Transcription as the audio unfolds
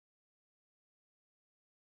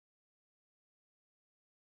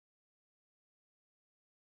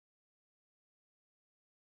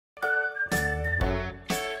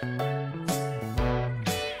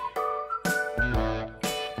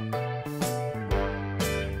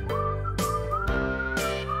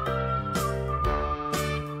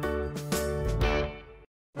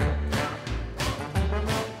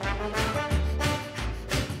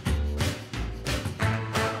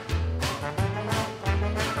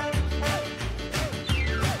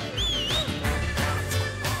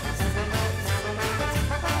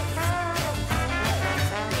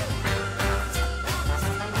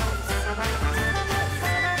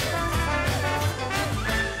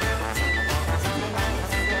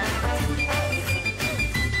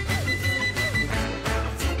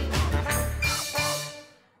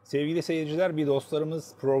Sevgili seyirciler, bir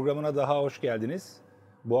dostlarımız programına daha hoş geldiniz.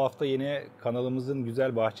 Bu hafta yine kanalımızın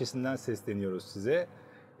güzel bahçesinden sesleniyoruz size.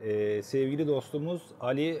 Sevgili dostumuz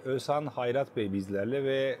Ali Özhan Hayrat Bey bizlerle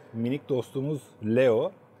ve minik dostumuz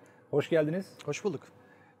Leo. Hoş geldiniz. Hoş bulduk.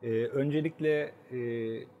 Öncelikle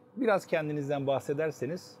biraz kendinizden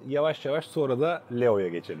bahsederseniz yavaş yavaş sonra da Leo'ya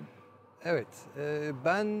geçelim. Evet,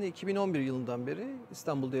 ben 2011 yılından beri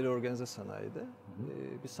İstanbul Diğer Organize Sanayi'de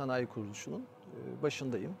bir sanayi kuruluşunun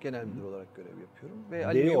başındayım. Genel müdür olarak görev yapıyorum. Ve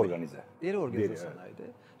Deri Organize. Deri Organize Sanayi'de.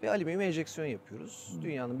 Ve alüminyum enjeksiyon yapıyoruz.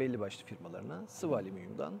 Dünyanın belli başlı firmalarına sıvı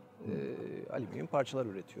alüminyumdan alüminyum parçalar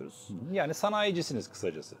üretiyoruz. Yani sanayicisiniz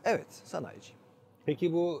kısacası. Evet, sanayiciyim.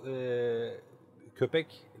 Peki bu köpek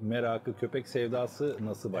merakı, köpek sevdası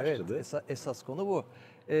nasıl başladı? Evet, esas konu bu.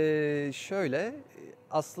 Şöyle,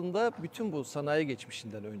 aslında bütün bu sanayi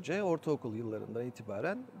geçmişinden önce ortaokul yıllarından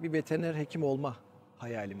itibaren bir veteriner hekim olma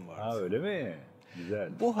hayalim vardı. Ha, öyle mi? Güzel.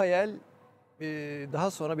 Bu hayal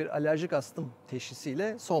daha sonra bir alerjik astım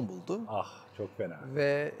teşhisiyle son buldu. Ah, çok fena.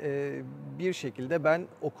 Ve bir şekilde ben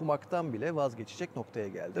okumaktan bile vazgeçecek noktaya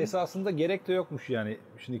geldim. Esasında gerek de yokmuş yani.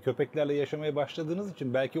 Şimdi köpeklerle yaşamaya başladığınız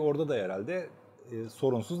için belki orada da herhalde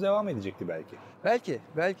sorunsuz devam edecekti belki.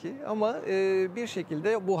 Belki ama bir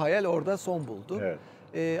şekilde bu hayal orada son buldu.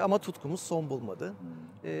 Evet. Ama tutkumuz son bulmadı.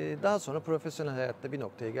 Daha sonra profesyonel hayatta bir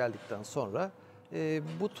noktaya geldikten sonra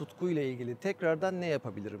bu tutkuyla ilgili tekrardan ne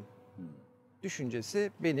yapabilirim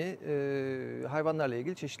düşüncesi beni hayvanlarla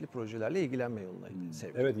ilgili çeşitli projelerle ilgilenme yoluna sevk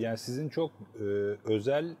etti. Evet, yani sizin çok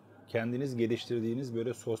özel, kendiniz geliştirdiğiniz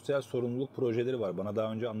böyle sosyal sorumluluk projeleri var. Bana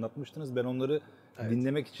daha önce anlatmıştınız. Ben onları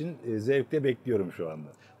dinlemek için zevkle bekliyorum şu anda.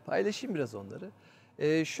 Paylaşayım biraz onları.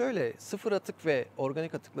 Şöyle, sıfır atık ve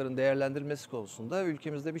organik atıkların değerlendirilmesi konusunda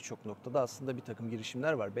ülkemizde birçok noktada aslında bir takım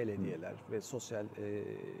girişimler var. Belediyeler ve sosyal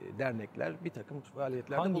dernekler bir takım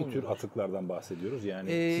faaliyetlerde bulunuyorlar. Hangi tür atıklardan bahsediyoruz? Yani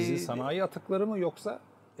sizin sanayi atıkları mı yoksa?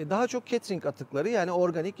 Daha çok catering atıkları, yani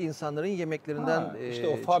organik insanların yemeklerinden işte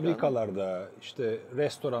o fabrikalarda, işte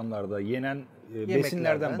restoranlarda yenen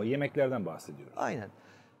yemeklerden bahsediyoruz. Aynen.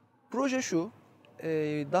 Proje şu,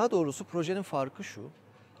 daha doğrusu projenin farkı şu.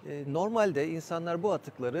 Normalde insanlar bu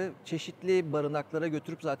atıkları çeşitli barınaklara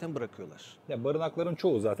götürüp zaten bırakıyorlar. Ya barınakların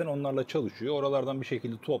çoğu zaten onlarla çalışıyor. Oralardan bir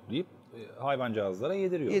şekilde toplayıp hayvancağızlara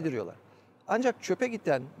yediriyorlar. Ancak çöpe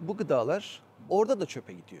giden bu gıdalar orada da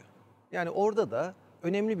çöpe gidiyor. Yani orada da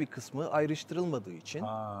önemli bir kısmı ayrıştırılmadığı için.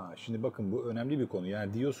 Şimdi bakın, bu önemli bir konu.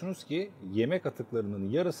 Yani diyorsunuz ki yemek atıklarının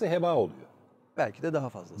yarısı heba oluyor. Belki de daha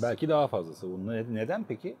fazlası. Belki daha fazlası. Neden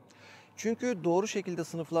peki? Çünkü doğru şekilde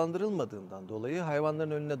sınıflandırılmadığından dolayı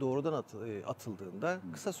hayvanların önüne doğrudan atıldığında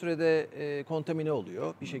kısa sürede kontamine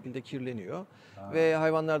oluyor, bir şekilde kirleniyor ve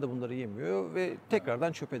hayvanlar da bunları yemiyor ve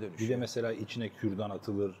tekrardan çöpe dönüşüyor. Bir de mesela içine kürdan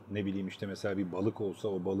atılır, ne bileyim işte mesela bir balık olsa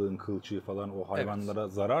o balığın kılçığı falan o hayvanlara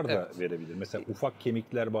zarar da verebilir. Mesela ufak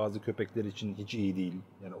kemikler bazı köpekler için hiç iyi değil.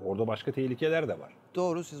 Yani orada başka tehlikeler de var.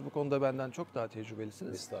 Doğru, siz bu konuda benden çok daha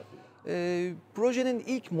tecrübelisiniz. Estağfurullah. Projenin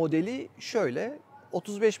ilk modeli şöyle.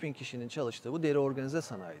 35 bin kişinin çalıştığı bu deri organize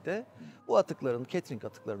sanayide bu atıkların, catering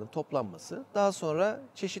atıklarının toplanması, daha sonra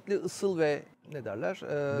çeşitli ısıl ve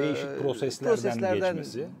değişik proseslerden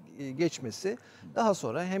geçmesi, daha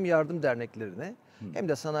sonra hem yardım derneklerine hem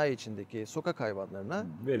de sanayi içindeki sokak hayvanlarına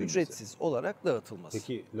ücretsiz olarak dağıtılması.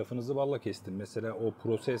 Peki, lafınızı balla kestim. Mesela o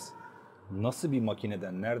proses nasıl bir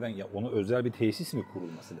makineden, nereden, ya ona özel bir tesis mi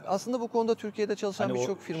kurulması lazım? Aslında bu konuda Türkiye'de çalışan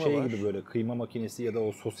birçok firma var. Gibi böyle kıyma makinesi ya da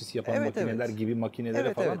o sosis yapan makineler gibi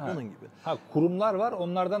makinelere falan. Evet, bunun gibi. Kurumlar var,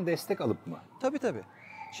 onlardan destek alıp mı? Tabii.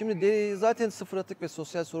 Şimdi zaten sıfır atık ve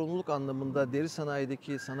sosyal sorumluluk anlamında deri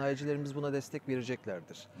sanayideki sanayicilerimiz buna destek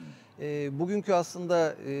vereceklerdir. Bugünkü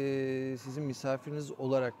aslında sizin misafiriniz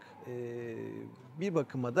olarak bir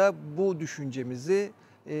bakıma da bu düşüncemizi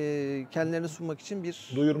kendilerine sunmak için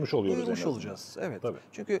duyurmuş olacağız. Evet. Tabii.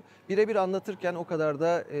 Çünkü birebir anlatırken o kadar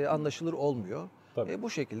da anlaşılır olmuyor. Tabii. Bu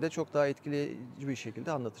şekilde çok daha etkileyici bir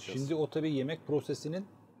şekilde anlatacağız. Şimdi o tabii yemek prosesinin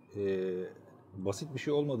basit bir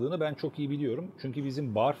şey olmadığını ben çok iyi biliyorum. Çünkü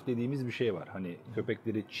bizim barf dediğimiz bir şey var. Hani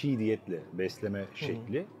köpekleri çiğ diyetle besleme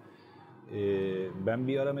şekli. Ben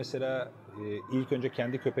bir ara mesela ilk önce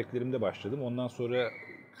kendi köpeklerimde başladım. Ondan sonra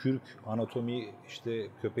kürk, anatomi, işte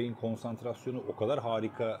köpeğin konsantrasyonu o kadar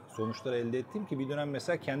harika sonuçlar elde ettim ki bir dönem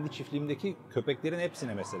mesela kendi çiftliğimdeki köpeklerin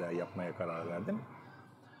hepsine mesela yapmaya karar verdim.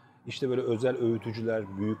 İşte böyle özel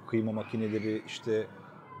öğütücüler, büyük kıyma makineleri, işte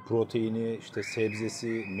proteini, işte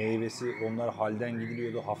sebzesi, meyvesi, onlar halden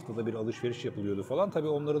gidiliyordu. Haftada bir alışveriş yapılıyordu falan. Tabii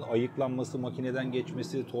onların ayıklanması, makineden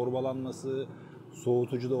geçmesi, torbalanması,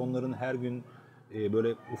 soğutucuda onların her gün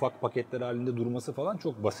böyle ufak paketler halinde durması falan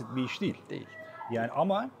çok basit bir iş değil. Değil. Yani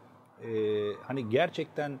ama hani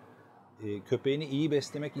gerçekten köpeğini iyi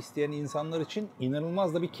beslemek isteyen insanlar için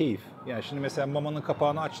inanılmaz da bir keyif. Yani şimdi mesela mamanın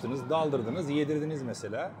kapağını açtınız, daldırdınız, yedirdiniz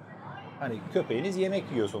mesela. Hani köpeğiniz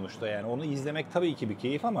yemek yiyor sonuçta, yani onu izlemek tabii ki bir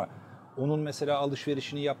keyif ama onun mesela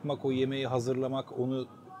alışverişini yapmak, o yemeği hazırlamak, onu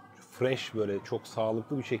fresh böyle çok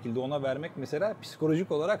sağlıklı bir şekilde ona vermek mesela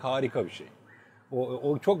psikolojik olarak harika bir şey.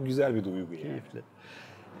 O çok güzel bir duygu yani. Keyifli.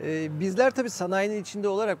 Bizler tabii sanayinin içinde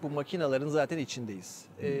olarak bu makinelerin zaten içindeyiz.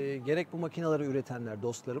 Gerek bu makineleri üretenler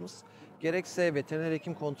dostlarımız, gerekse veteriner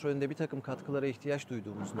hekim kontrolünde bir takım katkılara ihtiyaç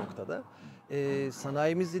duyduğumuz noktada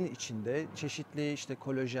sanayimizin içinde çeşitli işte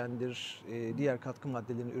kolajendir, diğer katkı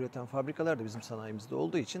maddelerini üreten fabrikalar da bizim sanayimizde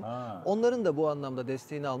olduğu için onların da bu anlamda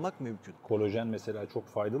desteğini almak mümkün. Kolajen mesela çok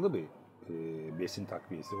faydalı bir besin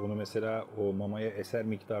takviyesi. Onu mesela o mamaya eser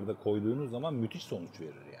miktarda koyduğunuz zaman müthiş sonuç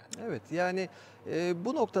verir yani. Evet, yani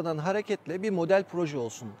bu noktadan hareketle bir model proje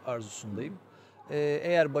olsun arzusundayım.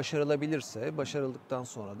 Eğer başarılabilirse, başarıldıktan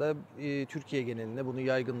sonra da Türkiye genelinde bunu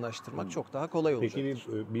yaygınlaştırmak çok daha kolay olacaktır.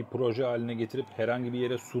 Peki bir proje haline getirip herhangi bir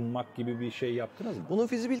yere sunmak gibi bir şey yaptınız mı? Bunun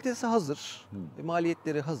fizibilitesi hazır,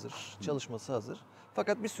 maliyetleri hazır, çalışması hazır.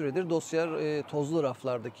 Fakat bir süredir dosya tozlu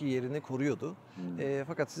raflardaki yerini koruyordu.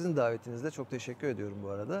 Fakat sizin davetinizle çok teşekkür ediyorum bu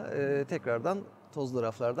arada. Tekrardan tozlu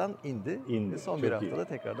raflardan indi. Son bir haftada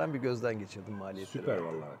tekrardan bir gözden geçirdim maliyetleri. Süper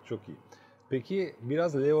vallahi, çok iyi. Peki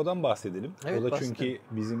biraz Leo'dan bahsedelim. Evet, o da çünkü bahsedelim.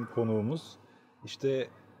 bizim konuğumuz. İşte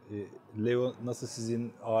Leo nasıl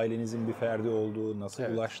sizin ailenizin bir ferdi olduğu, nasıl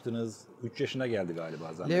ulaştınız? 3 yaşına geldi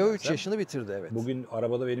galiba zaten. Leo 3 yaşını bitirdi, evet. Bugün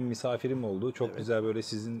arabada benim misafirim oldu. Çok güzel, böyle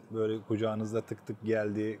sizin böyle kucağınızda tık tık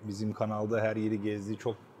geldi. Bizim kanalda her yeri gezdi.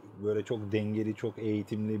 Çok böyle çok dengeli, çok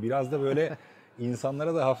eğitimli. Biraz da böyle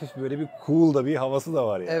insanlara da hafif böyle bir cool da bir havası da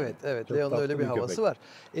var yani. Evet. Çok Leo'nun tatlı öyle bir havası köpek. var.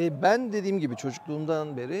 Ben dediğim gibi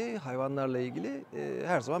çocukluğumdan beri hayvanlarla ilgili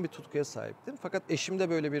her zaman bir tutkuya sahiptim. Fakat eşimde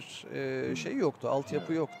böyle bir şey yoktu,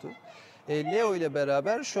 altyapı yoktu. Leo ile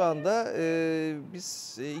beraber şu anda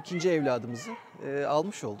biz ikinci evladımızı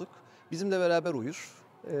almış olduk. Bizimle beraber uyur.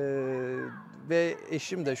 Ve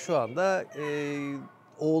eşim de şu anda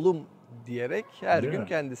oğlum diyerek her Değil gün mi?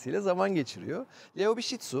 kendisiyle zaman geçiriyor. Leo bir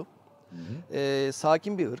Shih Tzu.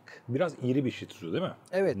 Sakin bir ırk. Biraz iri bir Shih Tzu değil mi?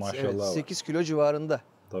 Evet, Maşallah var. 8 kilo civarında.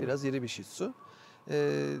 Tabii. Biraz iri bir Shih Tzu.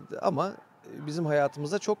 Ama bizim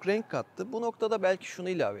hayatımıza çok renk kattı. Bu noktada belki şunu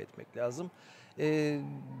ilave etmek lazım.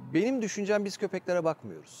 Benim düşüncem, biz köpeklere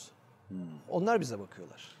bakmıyoruz. Onlar bize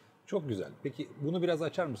bakıyorlar. Çok güzel. Peki bunu biraz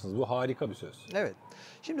açar mısınız? Bu harika bir söz. Evet.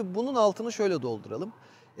 Şimdi bunun altını şöyle dolduralım.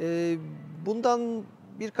 Bundan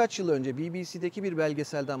birkaç yıl önce BBC'deki bir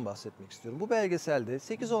belgeselden bahsetmek istiyorum. Bu belgeselde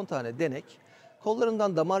 8-10 tane denek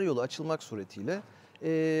kollarından damar yolu açılmak suretiyle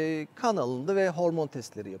kan alındı ve hormon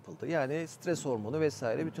testleri yapıldı. Yani stres hormonu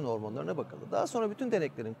vesaire bütün hormonlarına bakıldı. Daha sonra bütün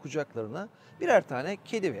deneklerin kucaklarına birer tane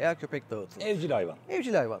kedi veya köpek dağıtıldı. Evcil hayvan.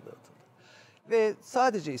 Evcil hayvan dağıtıldı. Ve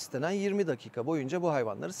sadece istenen 20 dakika boyunca bu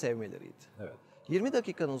hayvanları sevmeleriydi. Evet. 20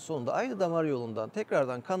 dakikanın sonunda aynı damar yolundan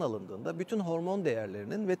tekrardan kan alındığında bütün hormon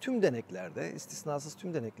değerlerinin ve tüm deneklerde, istisnasız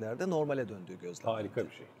tüm deneklerde normale döndüğü gözlemlendi. Harika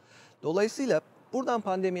bir şey. Dolayısıyla buradan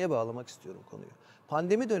pandemiye bağlamak istiyorum konuyu.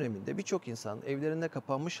 Pandemi döneminde birçok insan evlerinde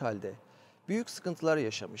kapanmış halde büyük sıkıntılar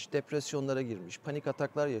yaşamış, depresyonlara girmiş, panik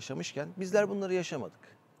ataklar yaşamışken bizler bunları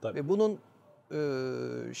yaşamadık. Tabii. Ve bunun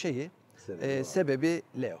sebebi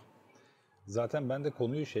Leo. Zaten ben de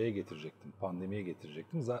konuyu şeye getirecektim, pandemiye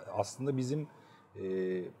getirecektim. Aslında bizim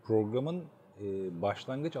programın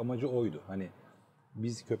başlangıç amacı oydu. Hani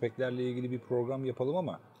biz köpeklerle ilgili bir program yapalım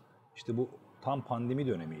ama işte bu tam pandemi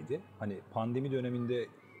dönemiydi. Hani pandemi döneminde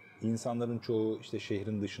insanların çoğu işte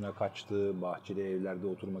şehrin dışına kaçtı, bahçeli evlerde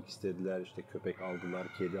oturmak istediler, işte köpek aldılar,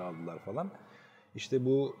 kedi aldılar falan. İşte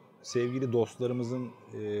bu sevgili dostlarımızın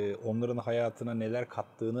onların hayatına neler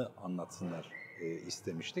kattığını anlatsınlar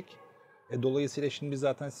istemiştik. Dolayısıyla şimdi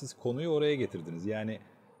zaten siz konuyu oraya getirdiniz. Yani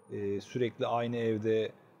sürekli aynı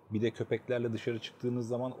evde, bir de köpeklerle dışarı çıktığınız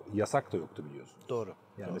zaman yasak da yoktu biliyorsun. Doğru.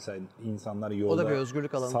 Yani doğru. mesela insanlar O da yolda bir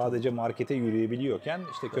özgürlük alanı sadece markete yürüyebiliyorken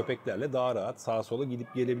işte köpeklerle daha rahat sağa sola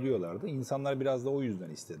gidip gelebiliyorlardı. İnsanlar biraz da o yüzden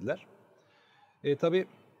istediler. Tabii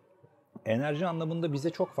enerji anlamında bize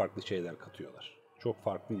çok farklı şeyler katıyorlar. Çok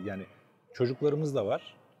farklı, yani çocuklarımız da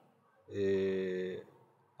var.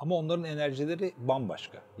 Ama onların enerjileri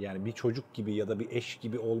bambaşka. Yani bir çocuk gibi ya da bir eş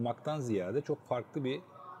gibi olmaktan ziyade çok farklı bir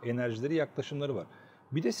enerjileri, yaklaşımları var.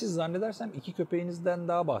 Bir de siz zannedersem 2 köpeğinizden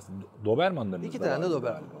daha bahsedin. Dobermanlarınız 2 da tane de var.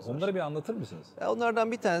 Dobermanımız var. Onları bir anlatır mısınız?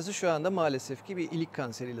 Onlardan bir tanesi şu anda maalesef ki bir ilik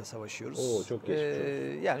kanseriyle savaşıyoruz. Oo, çok geçmiş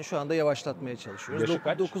olsun. Yani şu anda yavaşlatmaya çalışıyoruz. Yaşı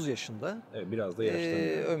kaç? 9 yaşında. Evet, biraz da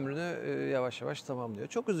yaşlanıyor. Ömrünü yavaş yavaş tamamlıyor.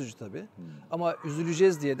 Çok üzücü tabii. Ama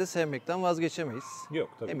üzüleceğiz diye de sevmekten vazgeçemeyiz. Yok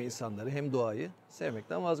tabii Hem ki. insanları hem doğayı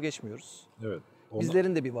sevmekten vazgeçmiyoruz. Evet.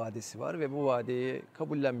 Bizlerin de bir vadesi var ve bu vadeyi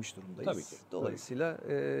kabullenmiş durumdayız. Tabii ki. Dolayısıyla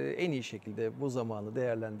en iyi şekilde bu zamanı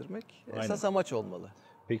değerlendirmek Aynen. esas amaç olmalı.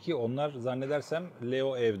 Peki onlar zannedersem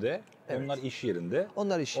Leo evde, Evet. onlar iş yerinde.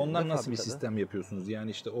 Onlar iş yerinde, Onlar nasıl fabrikada. bir sistem yapıyorsunuz?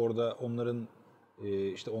 Yani işte orada onların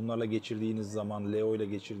işte onlarla geçirdiğiniz zaman, Leo ile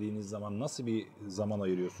geçirdiğiniz zaman nasıl bir zaman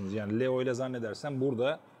ayırıyorsunuz? Yani Leo ile zannedersem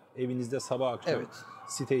burada evinizde sabah akşam Evet.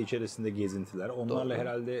 site içerisinde gezintiler. Onlarla Doğru.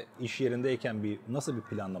 herhalde iş yerindeyken nasıl bir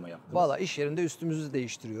planlama yaptınız? Valla iş yerinde üstümüzü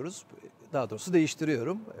değiştiriyoruz. Daha doğrusu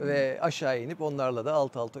değiştiriyorum ve aşağı inip onlarla da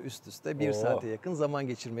alt alta üst üste bir saate yakın zaman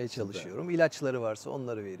geçirmeye çalışıyorum. İlaçları varsa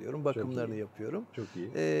onları veriyorum, bakımlarını yapıyorum. Çok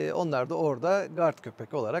iyi. Onlar da orada guard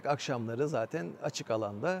köpek olarak akşamları zaten açık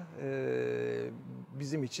alanda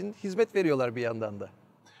bizim için hizmet veriyorlar bir yandan da.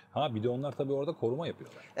 Ha bir de onlar tabii orada koruma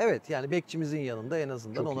yapıyorlar. Evet yani bekçimizin yanında en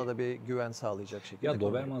azından Çok ona iyi. da bir güven sağlayacak şekilde. Ya koruma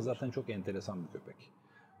Doberman yapıyorlar. zaten çok enteresan bir köpek.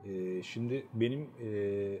 Şimdi benim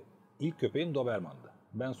ilk köpeğim Doberman'dı.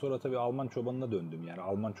 Ben sonra tabii Alman çobanına döndüm. Yani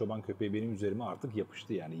Alman çoban köpeği benim üzerime artık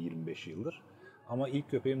yapıştı yani 25 yıldır. Ama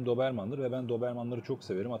ilk köpeğim Doberman'dır ve ben Doberman'ları çok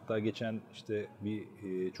severim. Hatta geçen işte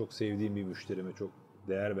çok sevdiğim bir müşterime, çok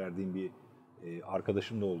değer verdiğim bir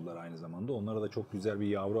arkadaşım da oldular aynı zamanda. Onlara da çok güzel bir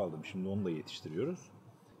yavru aldım. Şimdi onu da yetiştiriyoruz.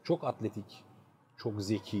 Çok atletik, çok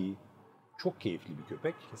zeki, çok keyifli bir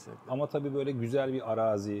köpek. Kesinlikle. Ama tabii böyle güzel bir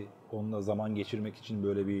arazi, onunla zaman geçirmek için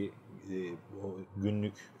böyle bir o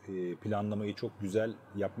günlük planlamayı çok güzel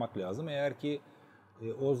yapmak lazım. Eğer ki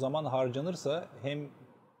o zaman harcanırsa hem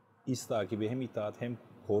iz takibi hem itaat hem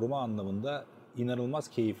koruma anlamında inanılmaz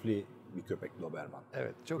keyifli bir köpek Doberman.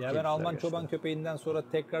 Evet çok Yani ben keyifliler Alman gerçekten. çoban köpeğinden sonra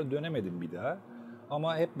tekrar dönemedim bir daha.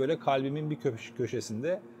 Ama hep böyle kalbimin bir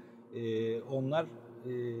köşesinde onlar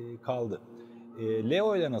kaldı.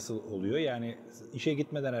 Leo ile nasıl oluyor? Yani işe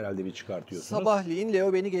gitmeden herhalde bir çıkartıyorsunuz. Sabahleyin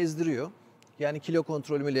Leo beni gezdiriyor. Yani kilo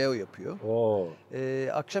kontrolümü Leo yapıyor. Oo.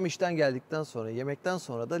 Akşam işten geldikten sonra, yemekten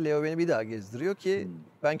sonra da Leo beni bir daha gezdiriyor ki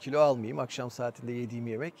ben kilo almayayım. Akşam saatinde yediğim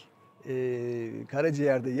yemek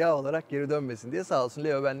karaciğerde yağ olarak geri dönmesin diye sağ olsun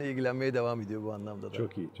Leo benimle ilgilenmeye devam ediyor bu anlamda da.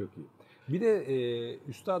 Çok iyi, çok iyi. Bir de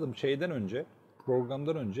üstadım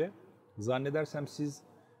programdan önce zannedersem siz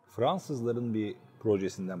Fransızların bir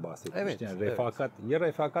projesinden bahsetmiştiniz. Evet, Yani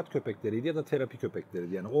refakat köpekleriydi ya da terapi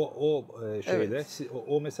köpekleriydi. Yani o şeyde Evet.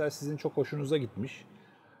 o mesela sizin çok hoşunuza gitmiş.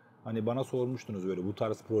 Hani bana sormuştunuz böyle bu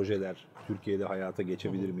tarz projeler Türkiye'de hayata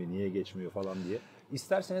geçebilir mi, niye geçmiyor falan diye.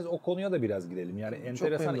 İsterseniz o konuya da biraz girelim. Yani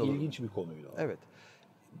enteresan, memnun olurum. ilginç bir konuydu. Evet.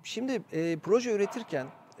 Şimdi proje üretirken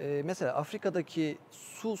mesela Afrika'daki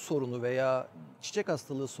su sorunu veya çiçek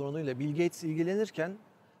hastalığı sorunuyla Bill Gates ilgilenirken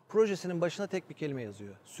projesinin başına tek bir kelime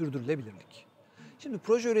yazıyor. Sürdürülebilirlik. Şimdi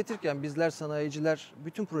proje üretirken bizler sanayiciler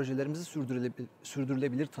bütün projelerimizi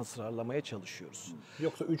sürdürülebilir tasarlamaya çalışıyoruz.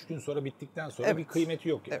 Yoksa 3 gün sonra bittikten sonra Evet. bir kıymeti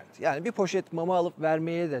yok yani. Evet. Yani bir poşet mama alıp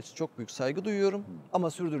vermeye de çok büyük saygı duyuyorum ama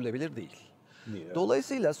sürdürülebilir değil. Değil,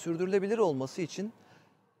 Dolayısıyla sürdürülebilir olması için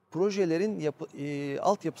projelerin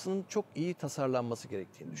altyapısının çok iyi tasarlanması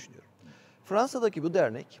gerektiğini düşünüyorum. Fransa'daki bu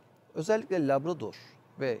dernek özellikle Labrador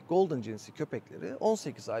ve Golden cinsi köpekleri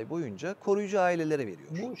 18 ay boyunca koruyucu ailelere veriyor.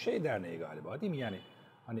 Bu şey derneği galiba değil mi? Yani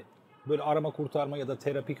hani böyle arama kurtarma ya da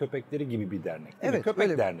terapi köpekleri gibi bir dernek değil mi? Köpek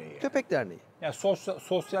öyle bir- derneği. Yani. Köpek derneği. Yani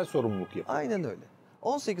sosyal sorumluluk yapıyor. Aynen öyle.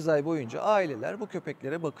 18 ay boyunca aileler bu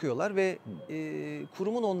köpeklere bakıyorlar ve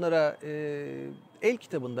kurumun onlara el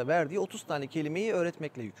kitabında verdiği 30 tane kelimeyi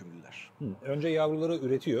öğretmekle yükümlüler. Önce yavruları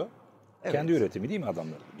üretiyor. Evet. Kendi üretimi değil mi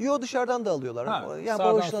adamların? Yo dışarıdan da alıyorlar. Yani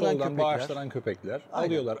sağdan bağışlanan soldan köpekler. bağışlanan köpekler Aynen.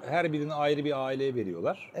 alıyorlar. Her birini ayrı bir aileye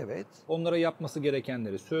veriyorlar. Evet. Onlara yapması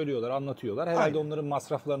gerekenleri söylüyorlar, anlatıyorlar. Herhalde Aynen. onların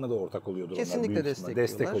masraflarına da ortak oluyordur. Kesinlikle onlar büyük ihtimalle.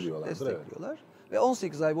 destekliyorlar. Destek oluyorlardır. Evet. Destekliyorlar. Ve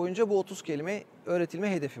 18 ay boyunca bu 30 kelime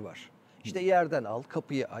öğretilme hedefi var. İşte yerden al,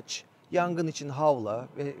 kapıyı aç, yangın için havla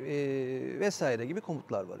vesaire gibi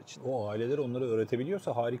komutlar var içinde. O aileler onları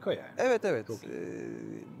öğretebiliyorsa harika yani. Evet. Çok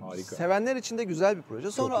harika. Sevenler için de güzel bir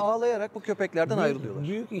proje. Sonra Çok iyi. ağlayarak bu köpeklerden ayrılıyorlar.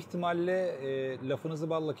 Büyük ihtimalle lafınızı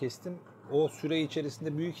balla kestim. O süre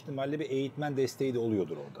içerisinde büyük ihtimalle bir eğitmen desteği de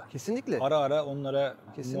oluyordur orada. Kesinlikle. Ara ara onlara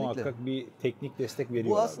Kesinlikle. muhakkak bir teknik destek Bu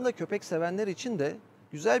veriyorlar. aslında köpek sevenler için de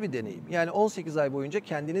güzel bir deneyim. Yani 18 ay boyunca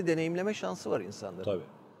kendini deneyimleme şansı var insanların. Tabii.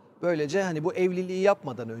 Böylece hani bu evliliği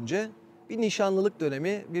yapmadan önce bir nişanlılık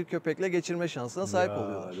dönemi bir köpekle geçirme şansına sahip Ya,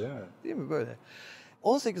 oluyorlar. değil mi? Değil mi böyle?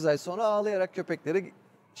 18 ay sonra ağlayarak köpekleri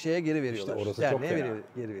geri veriyorlar. İşte orası Derneğe çok fena.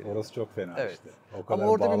 geri veriyorlar. Orası çok fena Evet. işte. O kadar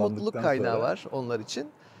Ama orada bir bağlandıktan mutluluk kaynağı sonra- var onlar için.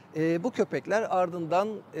 Bu köpekler ardından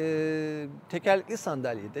tekerlekli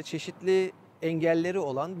sandalyede çeşitli engelleri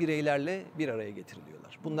olan bireylerle bir araya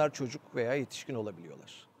getiriliyorlar. Bunlar çocuk veya yetişkin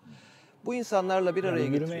olabiliyorlar. Bu insanlarla bir Yani araya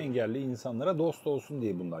yürüme getiriliyor. engelli insanlara dost olsun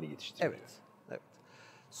diye bunlar yetiştiriliyor. Evet.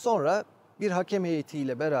 Sonra bir hakem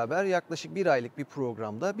heyetiyle beraber yaklaşık 1 aylık bir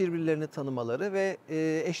programda birbirlerini tanımaları ve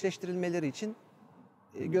eşleştirilmeleri için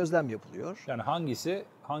gözlem yapılıyor. Yani hangisi,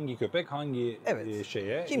 hangi köpek, hangi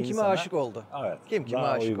şeye, kim kime insana, aşık oldu. Evet, Kim kime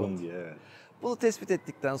daha aşık uygun oldu. diye, evet. Bunu tespit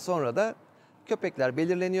ettikten sonra da köpekler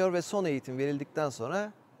belirleniyor ve son eğitim verildikten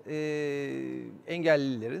sonra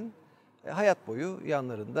engellilerin hayat boyu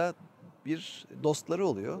yanlarında bir dostları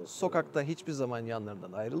oluyor. Sokakta hiçbir zaman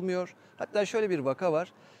yanlarından ayrılmıyor. Hatta şöyle bir vaka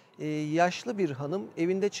var. Yaşlı bir hanım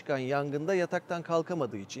evinde çıkan yangında yataktan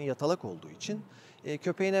kalkamadığı için, yatalak olduğu için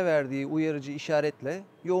köpeğine verdiği uyarıcı işaretle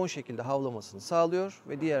yoğun şekilde havlamasını sağlıyor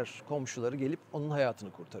ve diğer komşuları gelip onun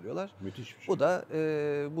hayatını kurtarıyorlar. Müthiş bir şey. Bu da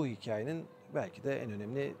bu hikayenin belki de en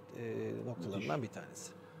önemli noktalarından bir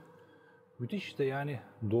tanesi. Müthiş işte, yani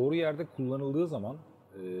doğru yerde kullanıldığı zaman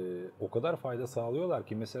o kadar fayda sağlıyorlar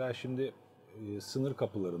ki mesela şimdi sınır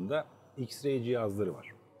kapılarında X-ray cihazları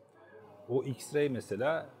var. O X-ray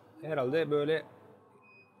mesela herhalde böyle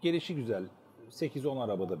gelişi güzel 8-10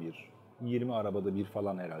 arabada bir, 20 arabada bir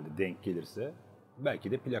falan herhalde denk gelirse,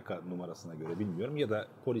 belki de plaka numarasına göre bilmiyorum, ya da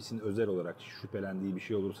polisin özel olarak şüphelendiği bir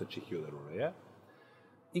şey olursa çekiyorlar oraya.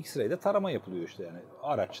 X-ray'de tarama yapılıyor işte, yani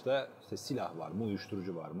araçta işte silah var mı,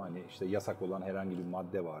 uyuşturucu var mı, hani işte yasak olan herhangi bir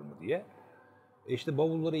madde var mı diye. İşte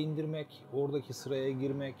bavulları indirmek, oradaki sıraya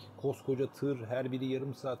girmek, koskoca tır, her biri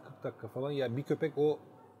yarım saat 40 dakika falan. Ya bir köpek o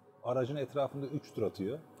aracın etrafında 3 tur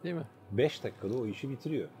atıyor. Değil mi? 5 dakikada o işi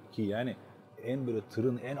bitiriyor. Ki yani en böyle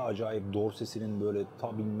tırın en acayip dorsesinin böyle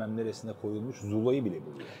ta bilmem neresine koyulmuş zulayı bile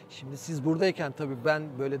buluyor. Şimdi siz buradayken tabii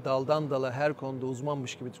ben böyle daldan dala her konuda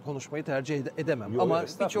uzmanmış gibi konuşmayı tercih edemem. Yok, ama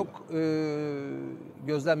birçok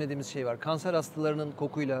gözlemlediğimiz şey var. Kanser hastalarının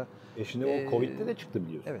kokuyla... Şimdi o Covid'de de çıktı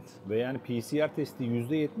biliyorsun. Evet. Ve yani PCR testi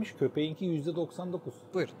 %70, köpeğinki %99.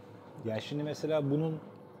 Buyurun. Yani şimdi mesela bunun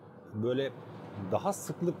böyle daha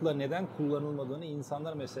sıklıkla neden kullanılmadığını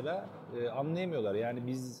insanlar mesela anlayamıyorlar. Yani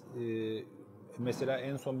biz mesela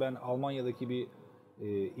en son ben Almanya'daki bir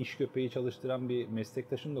iş köpeği çalıştıran bir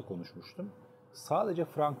meslektaşımla konuşmuştum. Sadece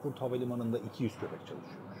Frankfurt Havalimanı'nda 200 köpek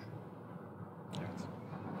çalışıyormuş. Evet.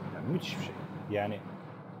 Yani müthiş bir şey. Yani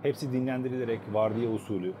hepsi dinlendirilerek, vardiya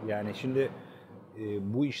usulü. Yani şimdi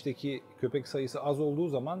bu işteki köpek sayısı az olduğu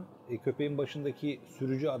zaman köpeğin başındaki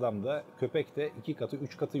sürücü adam da, köpek de 2 katı,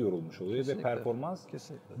 3 katı yorulmuş oluyor. Kesinlikle. Ve performans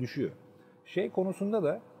düşüyor. Şey konusunda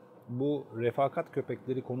da, bu refakat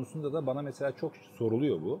köpekleri konusunda da bana mesela çok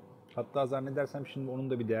soruluyor bu. Hatta zannedersem şimdi onun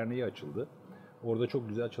da bir derneği açıldı. Orada çok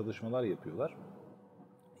güzel çalışmalar yapıyorlar.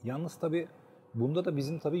 Yalnız tabii bunda da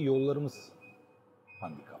bizim tabii yollarımız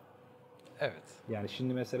handikap. Evet. Yani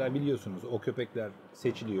şimdi mesela biliyorsunuz o köpekler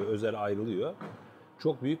seçiliyor, özel ayrılıyor.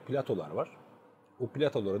 Çok büyük platolar var. O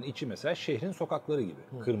platoların içi mesela şehrin sokakları gibi.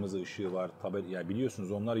 Kırmızı ışığı var, tabela. Yani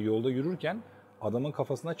biliyorsunuz onlar yolda yürürken adamın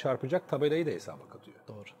kafasına çarpacak tabelayı da hesaba katıyor.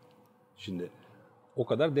 Doğru. Şimdi o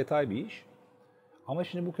kadar detay bir iş. Ama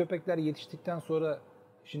şimdi bu köpekler yetiştikten sonra,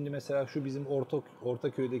 şimdi mesela şu bizim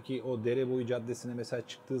Ortaköy'deki o dere boyu caddesine mesela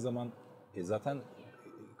çıktığı zaman zaten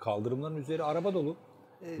kaldırımların üzeri araba dolu.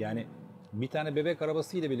 Yani bir tane bebek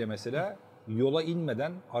arabasıyla bile mesela yola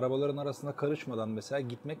inmeden, arabaların arasına karışmadan mesela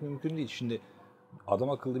gitmek mümkün değil. Şimdi adam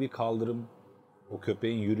akıllı bir kaldırım, o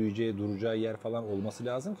köpeğin yürüyeceği, duracağı yer falan olması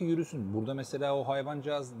lazım ki yürüsün. Burada mesela o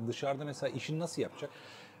hayvancağız dışarıda mesela işini nasıl yapacak?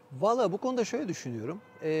 Valla bu konuda şöyle düşünüyorum.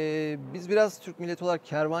 Biz biraz Türk milleti olarak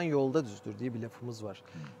kervan yolda düzdür diye bir lafımız var.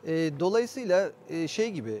 Dolayısıyla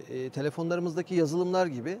şey gibi, telefonlarımızdaki yazılımlar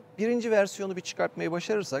gibi birinci versiyonu bir çıkartmayı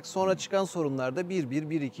başarırsak sonra çıkan sorunlarda 1.1,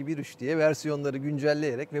 1.2, 1.3 diye versiyonları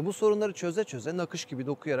güncelleyerek ve bu sorunları çöze çöze nakış gibi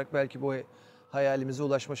dokuyarak belki bu hayalimize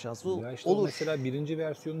ulaşma şansı Ya işte olur. mesela birinci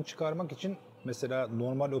versiyonunu çıkarmak için mesela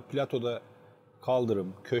normal o platoda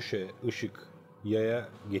kaldırım, köşe, ışık, yaya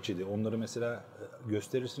geçidi, onları mesela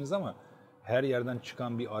gösterirsiniz ama her yerden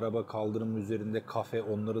çıkan bir araba, kaldırımın üzerinde kafe,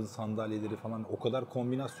 onların sandalyeleri falan, o kadar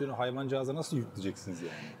kombinasyonu hayvancağıza nasıl yükleyeceksiniz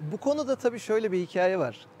yani? Bu konuda tabii şöyle bir hikaye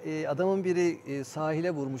var. Adamın biri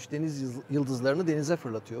sahile vurmuş deniz yıldızlarını denize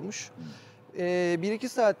fırlatıyormuş. 1-2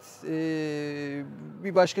 saat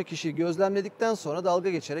bir başka kişi gözlemledikten sonra dalga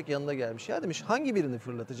geçerek yanına gelmiş. Ya demiş, hangi birini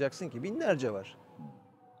fırlatacaksın ki? Binlerce var.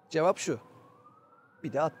 Cevap şu: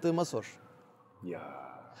 bir de attığıma sor. Ya.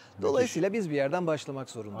 Dolayısıyla biz bir yerden başlamak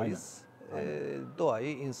zorundayız. Aynen.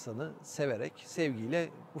 Doğayı, insanı severek, sevgiyle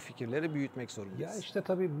bu fikirleri büyütmek zorundayız. Ya işte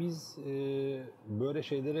tabii biz böyle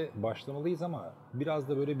şeylere başlamalıyız ama biraz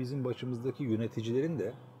da böyle bizim başımızdaki yöneticilerin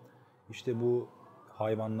de işte bu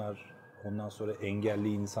hayvanlar, ondan sonra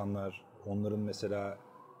engelli insanlar, onların mesela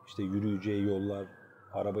işte yürüyeceği yollar,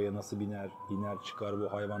 arabaya nasıl biner, iner çıkar,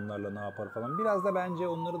 bu hayvanlarla ne yapar falan. Biraz da bence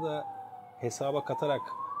onları da hesaba katarak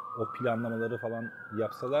o planlamaları falan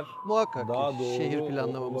yapsalar Muhakkak daha doğru şehir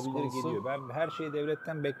planlamamız olabilir konusu. geliyor. Ben her şeyi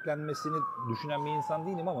devletten beklenmesini düşünen bir insan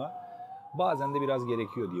değilim ama bazen de biraz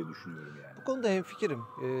gerekiyor diye düşünüyorum yani. Bu konuda hemfikirim.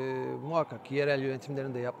 Muhakkak ki yerel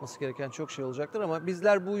yönetimlerin de yapması gereken çok şey olacaktır ama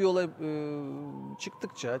bizler bu yola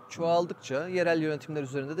çıktıkça, çoğaldıkça yerel yönetimler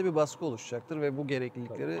üzerinde de bir baskı oluşacaktır ve bu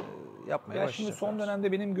gereklilikleri yapmaya Ya şimdi başlayacaklar. son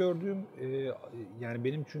dönemde benim gördüğüm, yani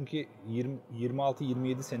benim çünkü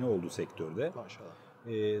 26-27 sene oldu sektörde. Maşallah.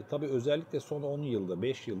 Tabii özellikle son 10 yılda,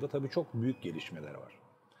 5 yılda tabii çok büyük gelişmeler var.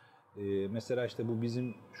 Mesela işte bu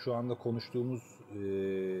bizim şu anda konuştuğumuz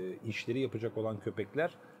işleri yapacak olan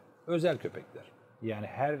köpekler özel köpekler. Yani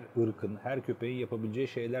her ırkın, her köpeğin yapabileceği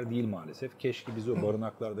şeyler değil maalesef. Keşke biz o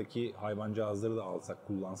barınaklardaki hayvancağızları da alsak,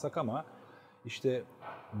 kullansak ama işte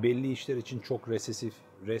belli işler için çok resesif,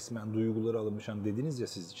 resmen duyguları alınmış. Hani dediniz ya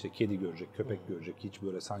siz işte kedi görecek, köpek görecek, hiç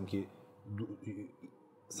böyle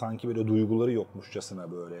sanki böyle duyguları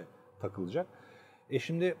yokmuşçasına böyle takılacak.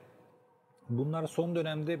 Şimdi bunlar son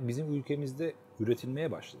dönemde bizim ülkemizde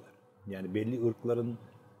üretilmeye başladı. Yani belli ırkların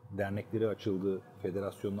dernekleri açıldı,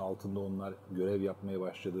 federasyonun altında onlar görev yapmaya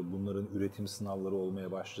başladı. Bunların üretim sınavları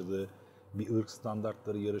olmaya başladı. Bir ırk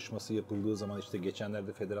standartları yarışması yapıldığı zaman işte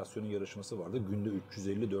geçenlerde federasyonun yarışması vardı. Günde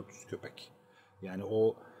 350-400 köpek. Yani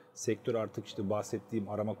o sektör artık işte bahsettiğim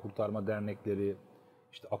arama kurtarma dernekleri,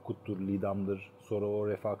 işte Akut'tur, Lidam'dır, sonra o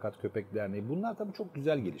Refakat Köpek Derneği. Bunlar tabii çok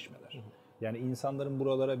güzel gelişmeler. Yani insanların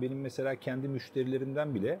buralara, benim mesela kendi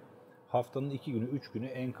müşterilerimden bile haftanın 2 günü, 3 günü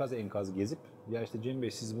enkaz gezip ya işte Cem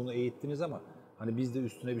Bey siz bunu eğittiniz ama hani biz de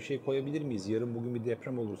üstüne bir şey koyabilir miyiz? Yarın bugün bir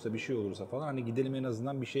deprem olursa, bir şey olursa falan hani gidelim en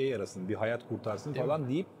azından bir şeye yarasın, bir hayat kurtarsın falan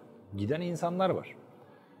deyip giden insanlar var.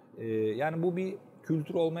 Yani bu bir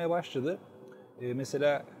kültür olmaya başladı.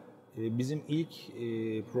 Mesela bizim ilk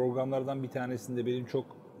programlardan bir tanesinde benim çok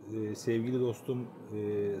sevgili dostum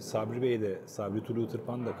Sabri Bey de, Sabri Tulu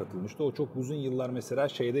Tırpan da katılmıştı. O çok uzun yıllar mesela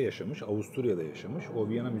şeyde yaşamış, Avusturya'da yaşamış. O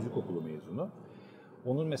Viyana Müzik Okulu mezunu.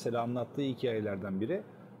 Onun mesela anlattığı hikayelerden biri,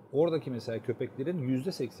 oradaki mesela köpeklerin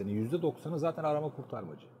 %80'i, %90'ı zaten arama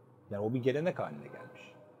kurtarmacı. Yani o bir gelenek haline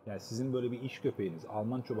gelmiş. Yani sizin böyle bir iş köpeğiniz,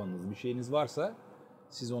 Alman çobanınız, bir şeyiniz varsa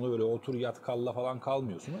siz onu böyle otur yat kalla falan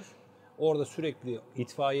kalmıyorsunuz. Orada sürekli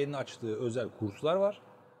itfaiyenin açtığı özel kurslar var.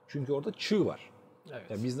 Çünkü orada çığ var. Evet.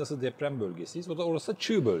 Yani biz nasıl deprem bölgesiyiz, o da orası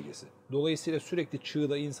çığ bölgesi. Dolayısıyla sürekli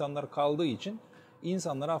çığda insanlar kaldığı için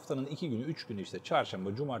insanlar haftanın 2 günü, 3 günü işte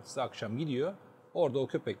çarşamba, cumartesi akşam gidiyor. Orada o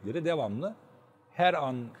köpekleri devamlı her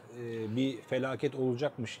an bir felaket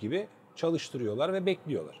olacakmış gibi çalıştırıyorlar ve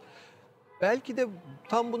bekliyorlar. Belki de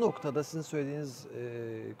tam bu noktada sizin söylediğiniz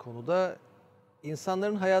konuda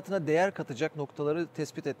insanların hayatına değer katacak noktaları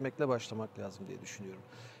tespit etmekle başlamak lazım diye düşünüyorum.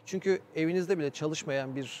 Çünkü evinizde bile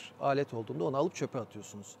çalışmayan bir alet olduğunda onu alıp çöpe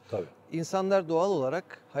atıyorsunuz. Tabii. İnsanlar doğal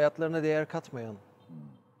olarak hayatlarına değer katmayan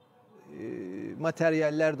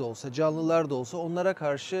materyaller de olsa, canlılar da olsa onlara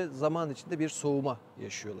karşı zaman içinde bir soğuma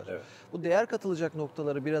yaşıyorlar. Evet. Bu değer katılacak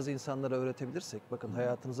noktaları biraz insanlara öğretebilirsek, bakın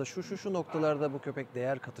hayatınıza şu noktalarda bu köpek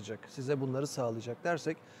değer katacak, size bunları sağlayacak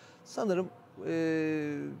dersek sanırım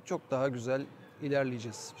çok daha güzel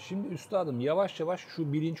ilerleyeceğiz. Şimdi üstadım yavaş yavaş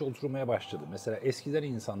şu bilinç oturmaya başladı. Mesela eskiden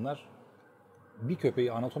insanlar bir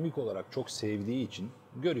köpeği anatomik olarak çok sevdiği için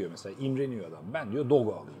görüyor mesela, imreniyor adam. Ben diyor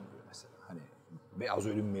dogo alayım diyor mesela. Hani beyaz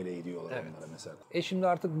ölüm meleği diyorlar onlara mesela. Şimdi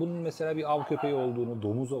artık bunun mesela bir av köpeği olduğunu,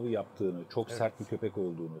 domuz avı yaptığını, çok sert bir köpek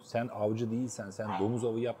olduğunu, sen avcı değilsen, sen domuz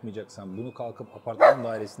avı yapmayacaksan bunu kalkıp apartman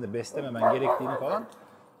dairesinde beslememen gerektiğini falan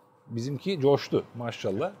bizimki coştu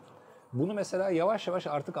maşallah. Bunu mesela yavaş yavaş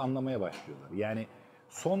artık anlamaya başlıyorlar. Yani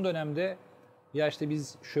son dönemde ya işte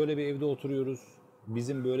biz şöyle bir evde oturuyoruz,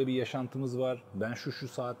 bizim böyle bir yaşantımız var, ben şu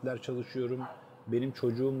saatler çalışıyorum, benim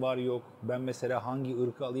çocuğum var yok, ben mesela hangi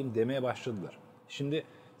ırkı alayım demeye başladılar. Şimdi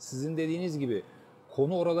sizin dediğiniz gibi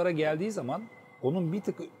konu oralara geldiği zaman onun bir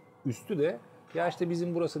tık üstü de ya işte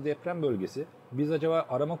bizim burası deprem bölgesi, biz acaba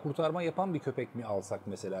arama kurtarma yapan bir köpek mi alsak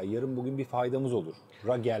mesela, yarın bugün bir faydamız olur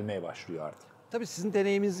gelmeye başlıyor artık. Tabii sizin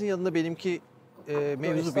deneyiminizin yanında benimki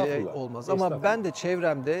mevzu bile olmaz. Ama ben de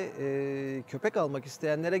çevremde köpek almak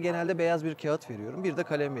isteyenlere genelde beyaz bir kağıt veriyorum. Bir de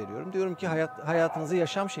kalem veriyorum. Diyorum ki hayatınızı,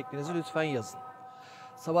 yaşam şeklinizi lütfen yazın.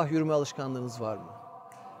 Sabah yürüme alışkanlığınız var mı?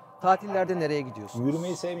 Tatillerde nereye gidiyorsunuz?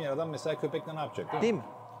 Yürümeyi sevmeyen adam mesela köpekle ne yapacak değil mi?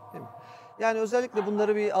 Değil mi? Yani özellikle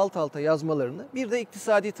bunları bir alt alta yazmalarını, bir de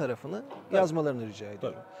iktisadi tarafını yazmalarını rica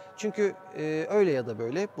ediyorum. Çünkü öyle ya da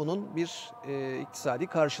böyle bunun bir iktisadi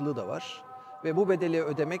karşılığı da var. Ve bu bedeli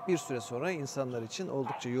ödemek bir süre sonra insanlar için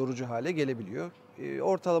oldukça yorucu hale gelebiliyor.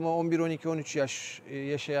 Ortalama 11, 12, 13 yaş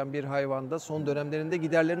yaşayan bir hayvanda son dönemlerinde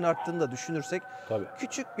giderlerin arttığını da düşünürsek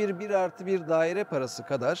küçük bir 1+1 daire parası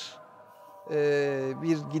kadar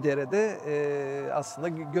bir gidere de aslında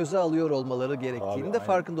göze alıyor olmaları gerektiğini Abi, de aynen.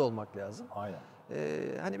 farkında olmak lazım. Aynen.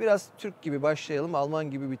 Hani biraz Türk gibi başlayalım,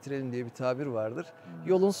 Alman gibi bitirelim diye bir tabir vardır.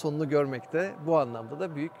 Yolun sonunu görmekte bu anlamda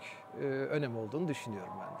da büyük önem olduğunu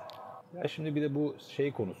düşünüyorum ben de. Ya şimdi bir de bu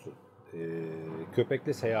şey konusu,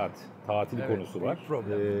 köpekle seyahat, tatil Evet, konusu büyük var.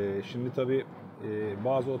 problem. Şimdi tabii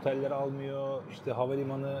bazı oteller almıyor, işte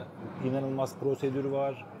havalimanı inanılmaz prosedürü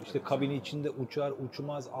var. İşte kabini içinde uçar,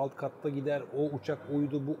 uçmaz, alt katta gider, o uçak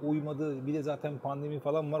uydu, bu uymadı. Bir de zaten pandemi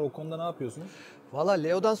falan var, o konuda ne yapıyorsunuz? Valla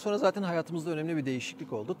Leo'dan sonra zaten hayatımızda önemli bir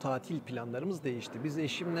değişiklik oldu. Tatil planlarımız değişti. Biz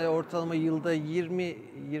eşimle ortalama yılda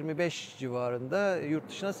 20-25 civarında yurt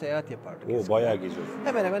dışına seyahat yapardık. O bayağı geziyorsun.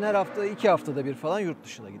 Hemen hemen her hafta, 2 haftada bir falan yurt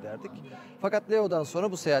dışına giderdik. Fakat Leo'dan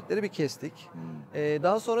sonra bu seyahatleri bir kestik.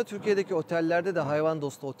 Daha sonra Türkiye'deki otellerde de hayvan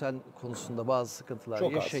dostu otel konusunda bazı sıkıntılar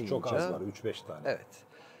Çok yaşayınca... çok az var, 3-5 tane. Evet.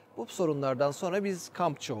 Bu sorunlardan sonra biz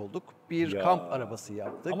kampçı olduk. Bir kamp arabası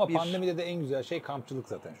yaptık. Ama pandemide de en güzel şey kampçılık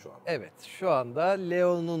zaten şu an. Evet, şu anda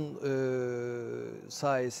Leo'nun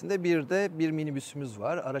sayesinde bir minibüsümüz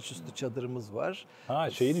var, araçüstü çadırımız var. Ha,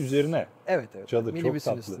 şeyin üzerine. Evet, Çadır, çok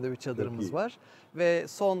minibüsün tatlı. üstünde bir Çok çadırımız iyi. var. Ve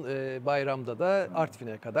son bayramda da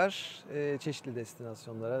Artvin'e kadar çeşitli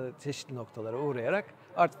destinasyonlara, çeşitli noktalara uğrayarak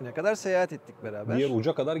Artvin'e kadar seyahat ettik beraber. Diğer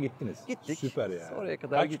uca kadar gittiniz. Gittik. Süper yani. Oraya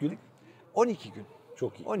kadar Kaç gittik. gün? 12 gün.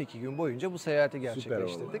 Çok iyi. 12 gün boyunca bu seyahati Süper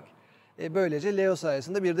gerçekleştirdik. oldu. Böylece Leo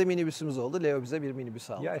sayesinde bir de minibüsümüz oldu. Leo bize bir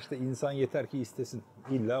minibüs aldı. Ya işte insan yeter ki istesin.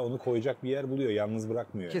 İlla onu koyacak bir yer buluyor. Yalnız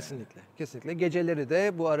bırakmıyor yani. Kesinlikle, kesinlikle. Geceleri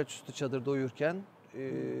de bu araçüstü çadırda uyurken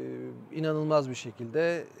inanılmaz bir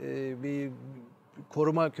şekilde bir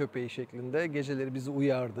koruma köpeği şeklinde geceleri bizi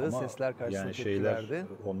uyardı. Ama Sesler karşısında yani tepki şeyler, verdi.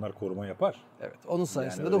 onlar koruma yapar. Evet, onun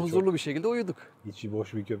sayesinde öyle de huzurlu çok- bir şekilde uyuduk. İçi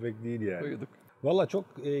boş bir köpek değil yani. Uyuduk. Valla çok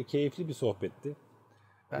keyifli bir sohbetti.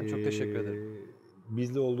 Ben çok teşekkür ederim.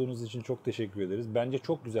 Bizle olduğunuz için çok teşekkür ederiz. Bence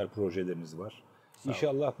çok güzel projeleriniz var. olun.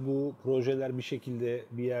 İnşallah bu projeler bir şekilde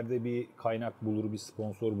bir yerde bir kaynak bulur, bir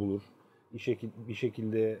sponsor bulur. Bir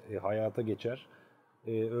şekilde hayata geçer.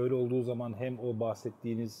 Öyle olduğu zaman hem o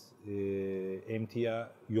bahsettiğiniz emtia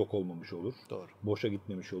yok olmamış olur. Doğru. Boşa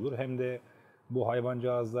gitmemiş olur. Hem de bu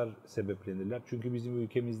hayvancağızlar sebeplenirler. Çünkü bizim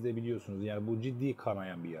ülkemizde biliyorsunuz yani bu ciddi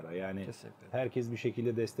kanayan bir yara. Yani Kesinlikle. herkes bir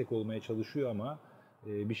şekilde destek olmaya çalışıyor ama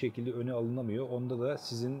bir şekilde öne alınamıyor. Onda da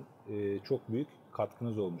sizin çok büyük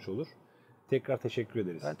katkınız olmuş olur. Tekrar teşekkür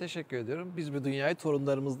ederiz. Ben teşekkür ediyorum. Biz bu dünyayı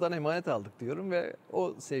torunlarımızdan emanet aldık diyorum ve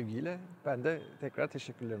o sevgiyle ben de tekrar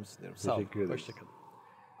teşekkürlerimi sunuyorum. Sağ olun. Teşekkür ederiz. Hoşçakalın.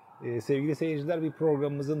 Sevgili seyirciler, bir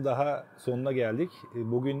programımızın daha sonuna geldik.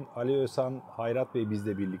 Bugün Ali Özhan, Hayrat Bey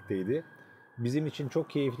bizle birlikteydi. Bizim için çok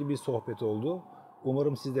keyifli bir sohbet oldu.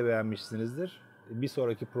 Umarım siz de beğenmişsinizdir. Bir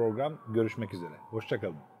sonraki program görüşmek üzere.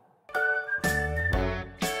 Hoşçakalın.